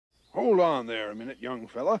Hold on there a minute, young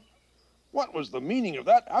fella. What was the meaning of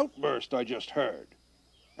that outburst I just heard?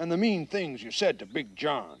 And the mean things you said to Big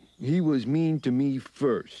John? He was mean to me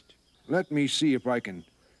first. Let me see if I can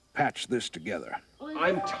patch this together.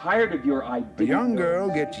 I'm tired of your idea. A young girl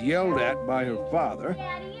gets yelled at by her father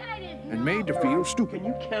and made to feel stupid. Can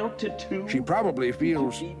you count to 2? She probably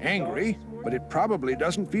feels angry, but it probably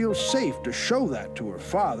doesn't feel safe to show that to her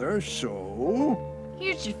father, so...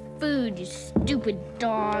 Here's your food, you stupid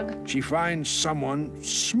dog. She finds someone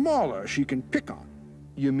smaller she can pick on.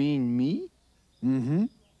 You mean me? Mm-hmm.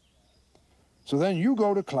 So then you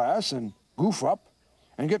go to class and goof up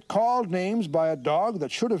and get called names by a dog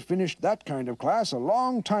that should have finished that kind of class a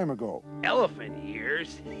long time ago. Elephant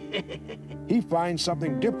ears. He finds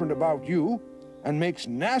something different about you and makes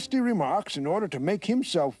nasty remarks in order to make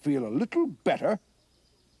himself feel a little better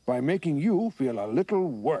by making you feel a little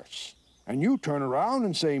worse. And you turn around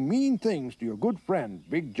and say mean things to your good friend,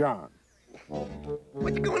 Big John.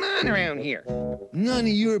 What's going on around here? None of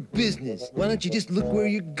your business. Why don't you just look where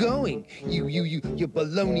you're going? You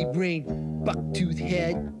baloney-brained, buck-toothed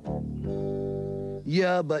head.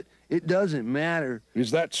 Yeah, but it doesn't matter.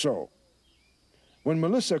 Is that so? When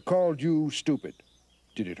Melissa called you stupid,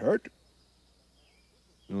 did it hurt?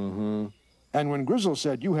 Uh-huh. And when Grizzle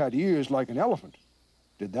said you had ears like an elephant,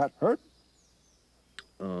 did that hurt?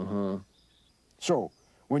 Uh-huh. So,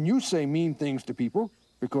 when you say mean things to people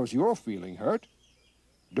because you're feeling hurt,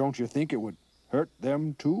 don't you think it would hurt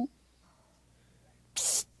them too?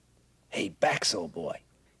 Psst. Hey, Baxo boy,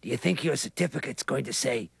 do you think your certificate's going to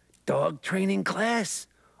say dog training class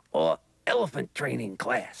or elephant training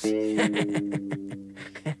class?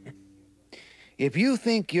 If you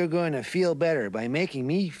think you're going to feel better by making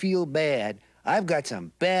me feel bad, I've got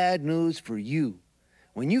some bad news for you.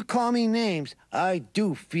 When you call me names, I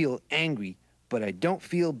do feel angry, but I don't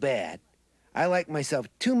feel bad. I like myself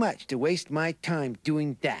too much to waste my time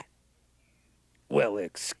doing that. Well,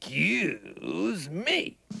 excuse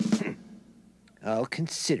me. I'll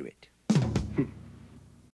consider it.